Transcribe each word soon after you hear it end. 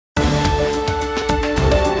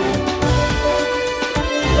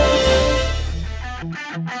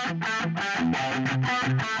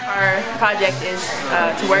Our project is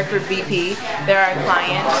to work for BP. They're our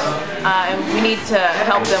client, and we need to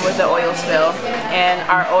help them with the oil spill. And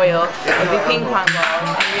our oil will be ping pong balls,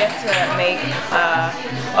 and we have to make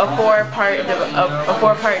a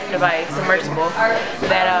four-part device, submersible,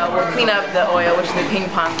 that will clean up the oil, which is the ping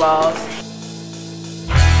pong balls.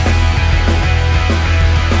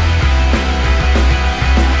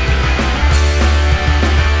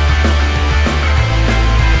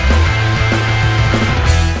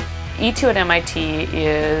 E2 at MIT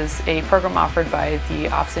is a program offered by the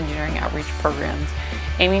Office of Engineering Outreach Programs,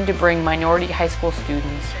 aiming to bring minority high school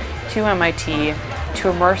students to MIT to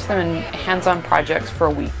immerse them in hands-on projects for a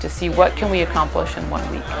week to see what can we accomplish in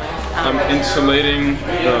 1 week. I'm insulating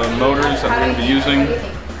the motors that we're going to be using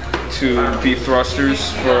to be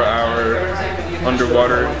thrusters for our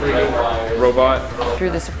underwater robot. Through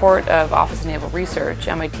the support of Office of Naval Research,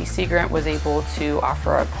 MIT Sea Grant was able to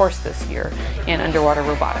offer a course this year in underwater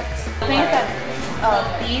robotics. I think that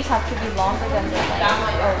these have to be longer than the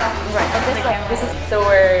right. So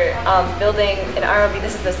we're building an ROV.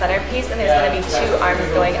 This is the centerpiece, and there's going to be 2 arms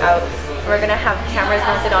going out. We're going to have cameras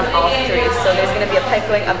mounted on all 3. So there's going to be a pipe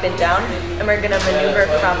going up and down, and we're going to maneuver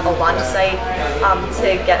from a launch site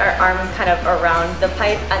to get our arms kind of around the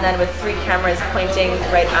pipe, and then with 3 cameras pointing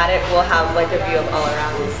right at it, we'll have like a view of all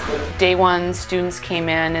around. Day 1, students came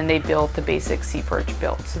in and they built the basic sea perch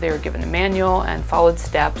build. So they were given a manual and followed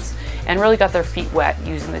steps and really got their feet wet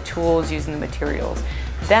using the tools, using the materials.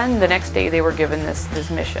 Then the next day they were given this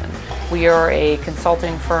mission. We are a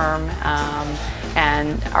consulting firm,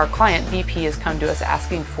 and our client BP has come to us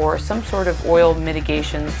asking for some sort of oil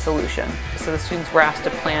mitigation solution. So the students were asked to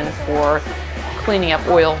plan for cleaning up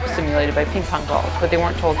oil simulated by ping pong balls, but they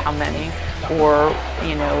weren't told how many or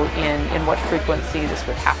in what frequency this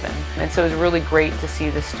would happen. And so it was really great to see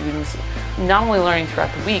the students not only learning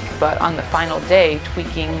throughout the week, but on the final day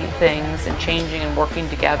tweaking things and changing and working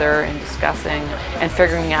together and discussing and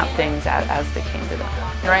figuring out things as they came to them.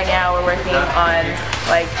 Right now we're working on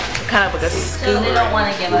like kind of like a scoop,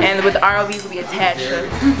 and with the ROVs will be attached to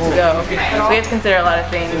go. So we have to consider a lot of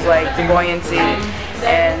things like the buoyancy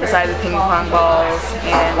and the size of ping pong balls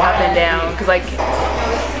and up and down, because like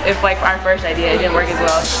if like our first idea it didn't work as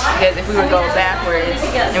well, because if we would go backwards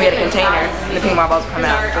and we had a container, the ping pong balls would come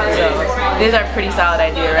out. So this is our pretty solid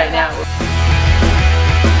idea right now.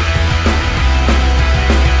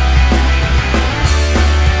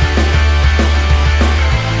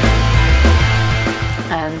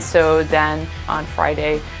 And so then on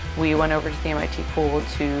Friday we went over to the MIT pool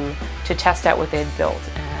to test out what they had built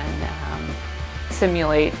and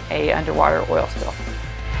simulate an underwater oil spill.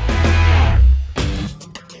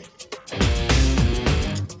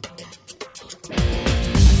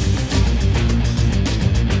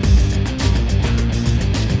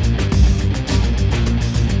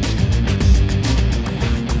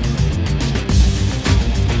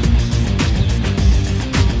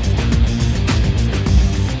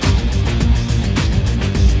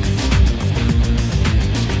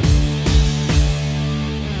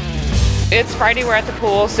 It's Friday, we're at the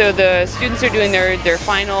pool, so the students are doing their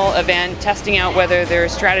final event, testing out whether their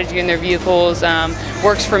strategy in their vehicles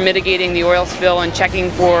works for mitigating the oil spill and checking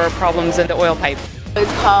for problems in the oil pipe.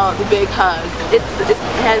 It's called the Big Hug. It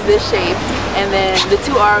has this shape, and then the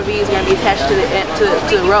 2 ROVs are going to be attached to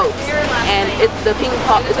the ropes, and it's going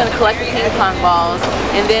to collect the ping pong balls,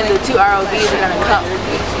 and then the 2 ROVs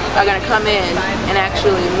are going to come in and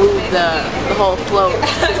actually move the whole float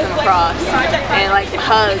system across and like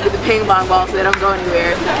hug the ping pong balls so they don't go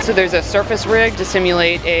anywhere. So there's a surface rig to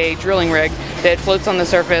simulate a drilling rig that floats on the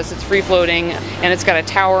surface. It's free floating and it's got a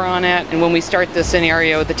tower on it, and when we start the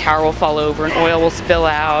scenario the tower will fall over and oil will spill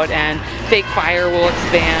out and fake fire will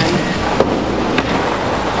expand.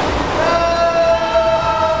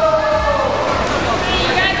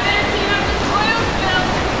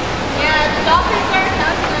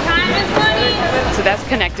 So that's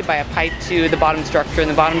connected by a pipe to the bottom structure,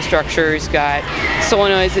 and the bottom structure's got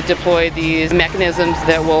solenoids that deploy these mechanisms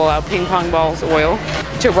that will allow ping pong balls oil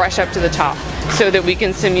to rush up to the top so that we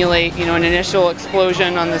can simulate, an initial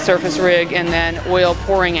explosion on the surface rig and then oil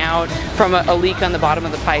pouring out from a leak on the bottom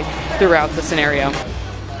of the pipe throughout the scenario.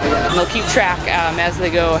 And they'll keep track as they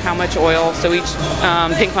go how much oil, so each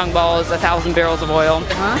ping pong ball is 1,000 barrels of oil.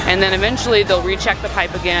 And then eventually they'll recheck the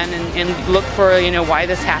pipe again and look for why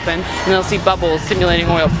this happened, and they'll see bubbles simulating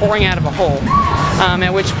oil pouring out of a hole.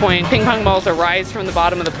 At which point ping pong balls will rise from the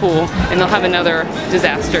bottom of the pool and they'll have another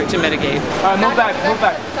disaster to mitigate. Move back, move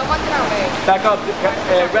back. Back up,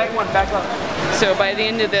 rag 1, back up. So by the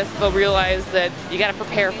end of this, they'll realize that you got to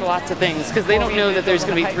prepare for lots of things because they don't know that there's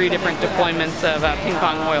going to be 3 different deployments of ping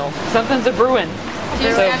pong oil. Something's a brewing.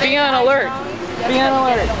 So be on alert. Be on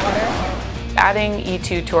alert. Adding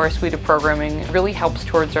E2 to our suite of programming really helps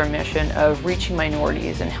towards our mission of reaching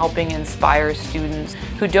minorities and helping inspire students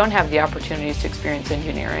who don't have the opportunities to experience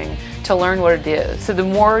engineering to learn what it is. So the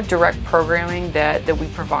more direct programming that we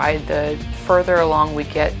provide, the further along we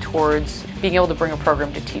get towards being able to bring a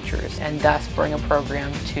program to teachers and thus bring a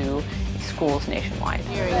program to schools nationwide.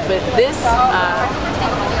 But this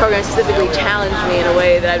program specifically challenged me in a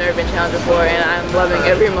way that I've never been challenged before, and I'm loving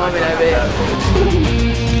every moment of it.